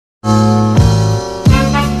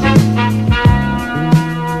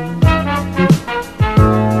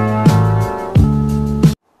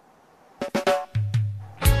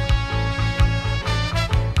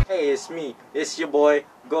your boy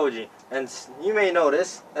Goji, and you may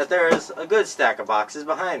notice that there is a good stack of boxes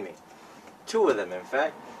behind me. 2 of them, in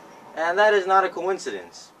fact. And that is not a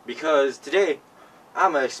coincidence, because today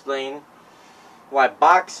I'm gonna explain why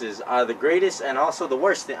boxes are the greatest and also the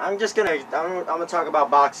worst thing. I'm gonna talk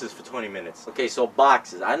about boxes for 20 minutes. Okay, so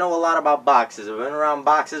boxes. I know a lot about boxes. I've been around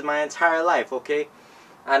boxes my entire life, okay?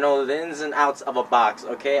 I know the ins and outs of a box,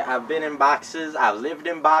 okay? I've been in boxes, I've lived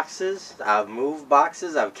in boxes, I've moved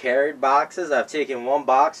boxes, I've carried boxes, I've taken one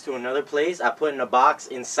box to another place, I put in a box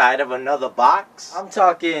inside of another box. I'm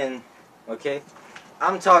talking, okay?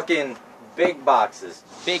 I'm talking big boxes,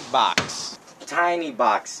 big box, tiny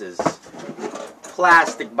boxes,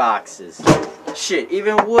 plastic boxes, shit,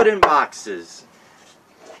 even wooden boxes.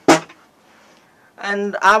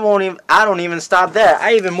 And I don't even stop there.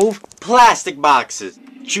 I even move plastic boxes,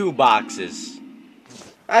 chew boxes.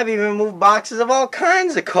 I've even moved boxes of all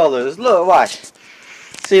kinds of colors. Look, watch.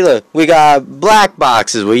 See, look, we got black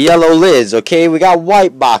boxes with yellow lids, okay? We got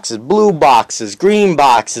white boxes, blue boxes, green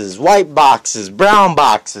boxes, white boxes, brown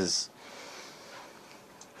boxes.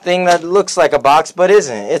 Thing that looks like a box but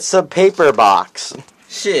isn't. It's a paper box.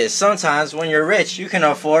 Shit, sometimes when you're rich, you can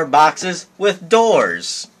afford boxes with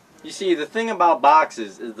doors. You see, the thing about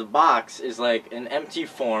boxes is the box is like an empty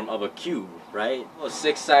form of a cube, right? Well,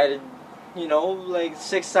 6-sided, you know, like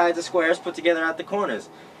 6 sides of squares put together at the corners.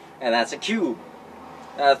 And that's a cube.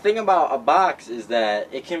 Now, the thing about a box is that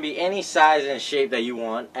it can be any size and shape that you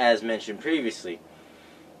want, as mentioned previously.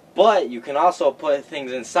 But you can also put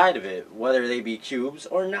things inside of it, whether they be cubes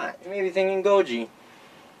or not. You may be thinking, Goji,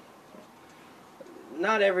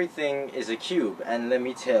 not everything is a cube, and let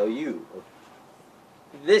me tell you.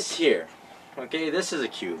 This here, okay, this is a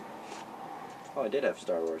cube. Oh, I did have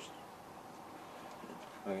Star Wars.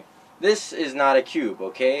 Okay. This is not a cube,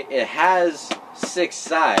 okay? It has 6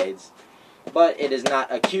 sides, but it is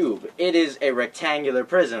not a cube. It is a rectangular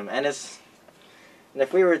prism, and if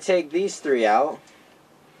we were to take these 3 out,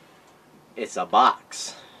 it's a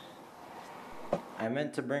box. I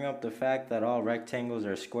meant to bring up the fact that all rectangles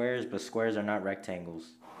are squares, but squares are not rectangles.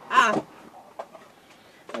 Ah!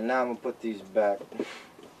 And now I'm going to put these back.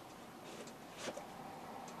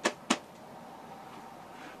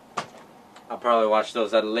 I'll probably watch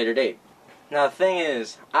those at a later date. Now the thing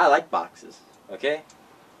is, I like boxes, okay?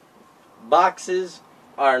 Boxes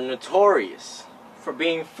are notorious for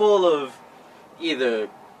being full of either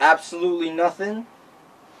absolutely nothing,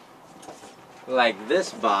 like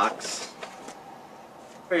this box,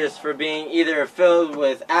 notorious for being either filled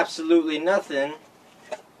with absolutely nothing,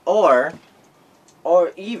 or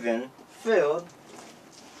even filled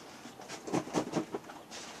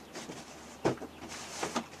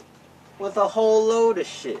with a whole load of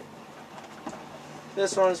shit.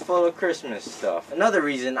 This one's full of Christmas stuff. Another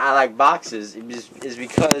reason I like boxes is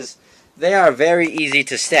because they are very easy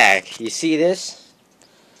to stack. You see this?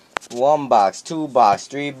 1 box, 2 box,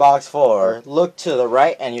 3 box, 4. Look to the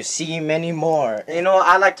right and you see many more. You know,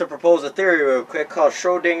 I like to propose a theory real quick called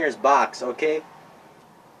Schrodinger's box, okay?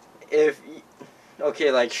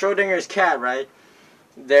 Okay, like Schrodinger's cat, right?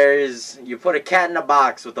 You put a cat in a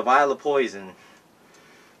box with a vial of poison.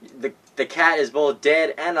 The cat is both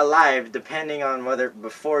dead and alive depending on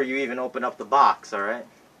before you even open up the box, alright?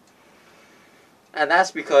 And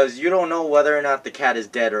that's because you don't know whether or not the cat is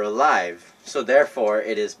dead or alive. So therefore,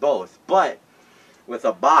 it is both. But with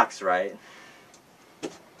a box, right?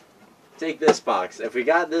 Take this box. If we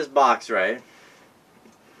got this box, right?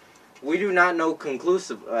 We do not know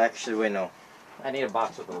actually, wait, no. I need a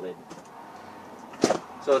box with a lid.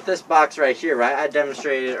 So with this box right here, right? I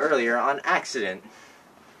demonstrated earlier on accident.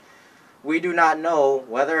 We do not know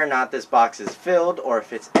whether or not this box is filled or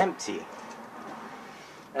if it's empty.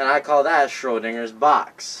 And I call that Schrodinger's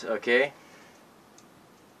box, okay?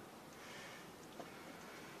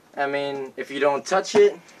 I mean, if you don't touch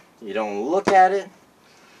it, you don't look at it,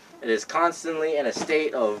 it is constantly in a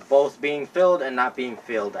state of both being filled and not being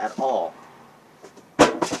filled at all.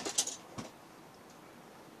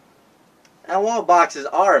 And while boxes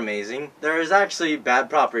are amazing, there is actually bad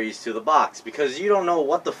properties to the box, because you don't know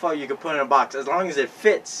what the fuck you can put in a box. As long as it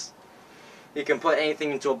fits, you can put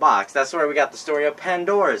anything into a box. That's where we got the story of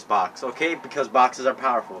Pandora's box, okay? Because boxes are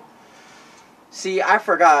powerful. See, I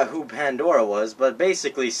forgot who Pandora was, but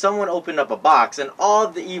basically someone opened up a box and all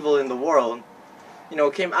of the evil in the world, you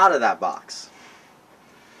know, came out of that box.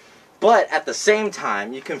 But at the same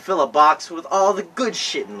time, you can fill a box with all the good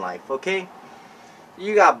shit in life, okay?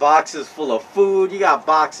 You got boxes full of food, you got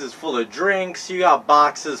boxes full of drinks, you got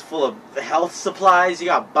boxes full of health supplies, you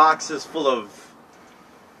got boxes full of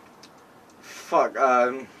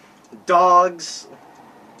dogs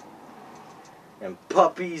and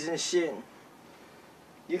puppies and shit.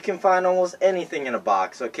 You can find almost anything in a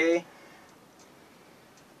box, okay?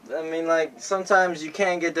 I mean, like, sometimes you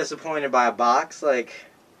can get disappointed by a box. Like,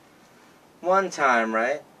 one time,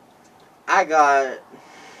 right? I got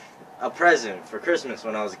a present for Christmas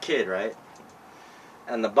when I was a kid, right?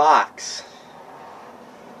 And the box,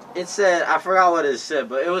 it said, I forgot what it said,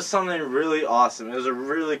 but it was something really awesome. It was a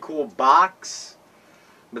really cool box.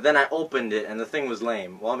 But then I opened it and the thing was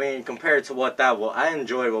lame. Well, I mean, compared to what that was, I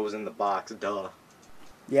enjoyed what was in the box, duh.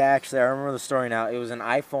 Yeah, actually, I remember the story now. It was an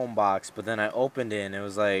iPhone box, but then I opened it and it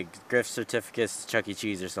was like gift certificates to Chuck E.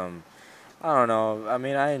 Cheese or something. I don't know. I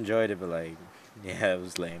mean, I enjoyed it, but like, yeah, it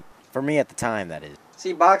was lame. For me at the time, that is.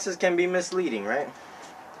 See, boxes can be misleading, right?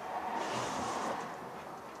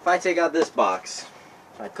 If I take out this box,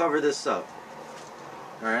 I cover this up,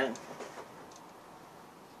 alright?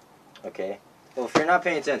 Okay. Well, if you're not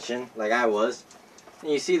paying attention, like I was,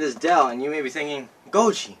 and you see this Dell, and you may be thinking,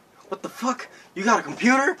 Goji, what the fuck? You got a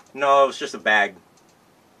computer? No, it's just a bag.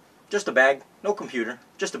 Just a bag. No computer.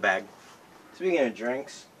 Just a bag. Speaking of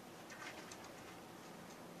drinks.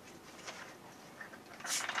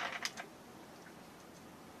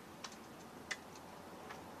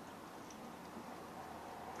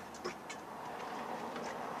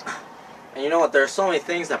 And you know what? There are so many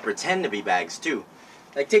things that pretend to be bags, too.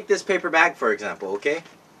 Like, take this paper bag, for example, okay?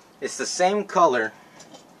 It's the same color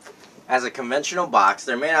as a conventional box.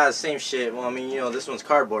 They're made out of the same shit. Well, I mean, you know, this one's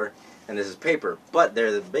cardboard and this is paper. But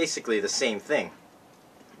they're basically the same thing.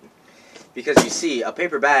 Because, you see, a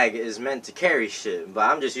paper bag is meant to carry shit. But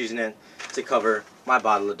I'm just using it to cover my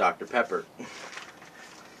bottle of Dr. Pepper.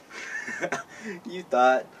 You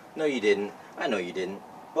thought. No, you didn't. I know you didn't.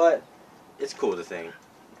 But it's cool to think.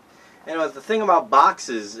 And the thing about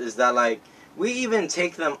boxes is that, like, we even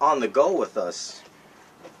take them on the go with us.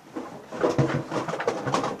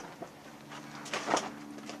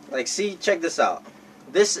 Like, see, check this out.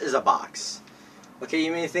 This is a box. Okay,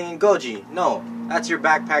 you may be thinking, Goji, no, that's your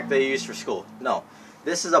backpack that you use for school. No,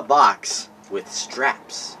 this is a box with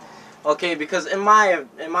straps. Okay, because in my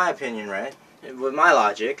opinion, right, with my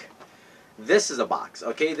logic, this is a box.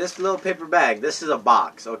 Okay, this little paper bag, this is a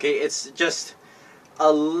box. Okay, it's just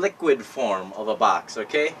a liquid form of a box.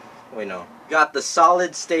 Okay, wait, no. Got the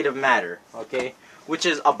solid state of matter, okay, which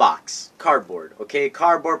is a box, cardboard, okay,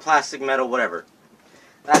 cardboard, plastic, metal, whatever.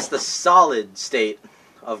 That's the solid state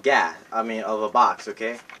of of a box,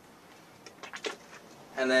 okay.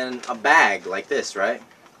 And then a bag like this, right?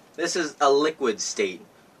 This is a liquid state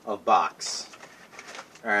of box.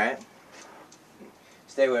 All right,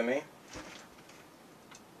 stay with me.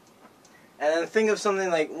 And then think of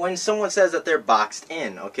something like when someone says that they're boxed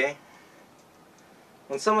in, okay?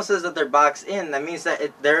 When someone says that they're boxed in, that means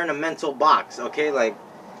that they're in a mental box, okay? Like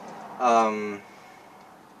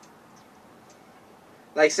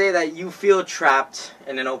say that you feel trapped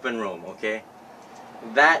in an open room, okay?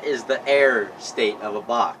 That is the air state of a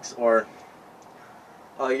box, or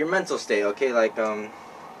your mental state, okay? Like and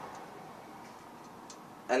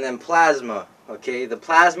then plasma, okay? The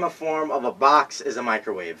plasma form of a box is a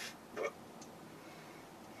microwave.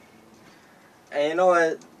 And you know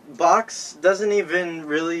what? Box doesn't even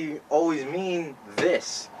really always mean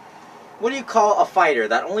this. What do you call a fighter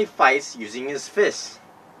that only fights using his fists?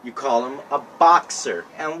 You call him a boxer.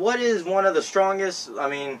 And what is one of the strongest,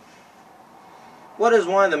 what is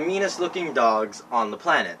one of the meanest looking dogs on the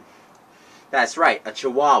planet? That's right, a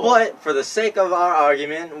Chihuahua. But for the sake of our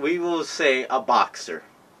argument, we will say a boxer.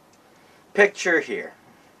 Picture here.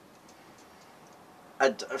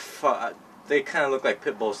 They kind of look like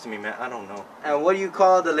pit bulls to me, man. I don't know. And what do you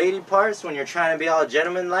call the lady parts when you're trying to be all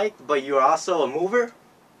gentleman-like, but you're also a mover?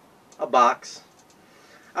 A box.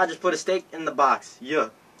 I just put a steak in the box. Yeah.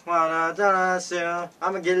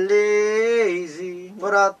 I'ma get lazy.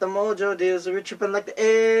 Without the mojo deals, we're tripping like the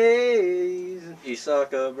A's. You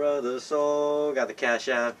sucker, brother, so got the cash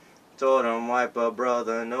out. Told him wipe a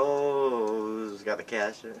brother nose. Got the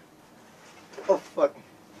cash out. Oh, fuck.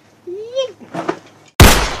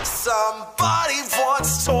 Somebody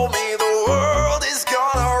once told me the world is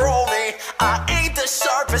gonna roll me. I ain't the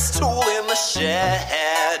sharpest tool in the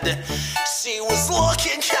shed. She was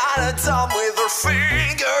looking kinda dumb with her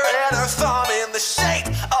finger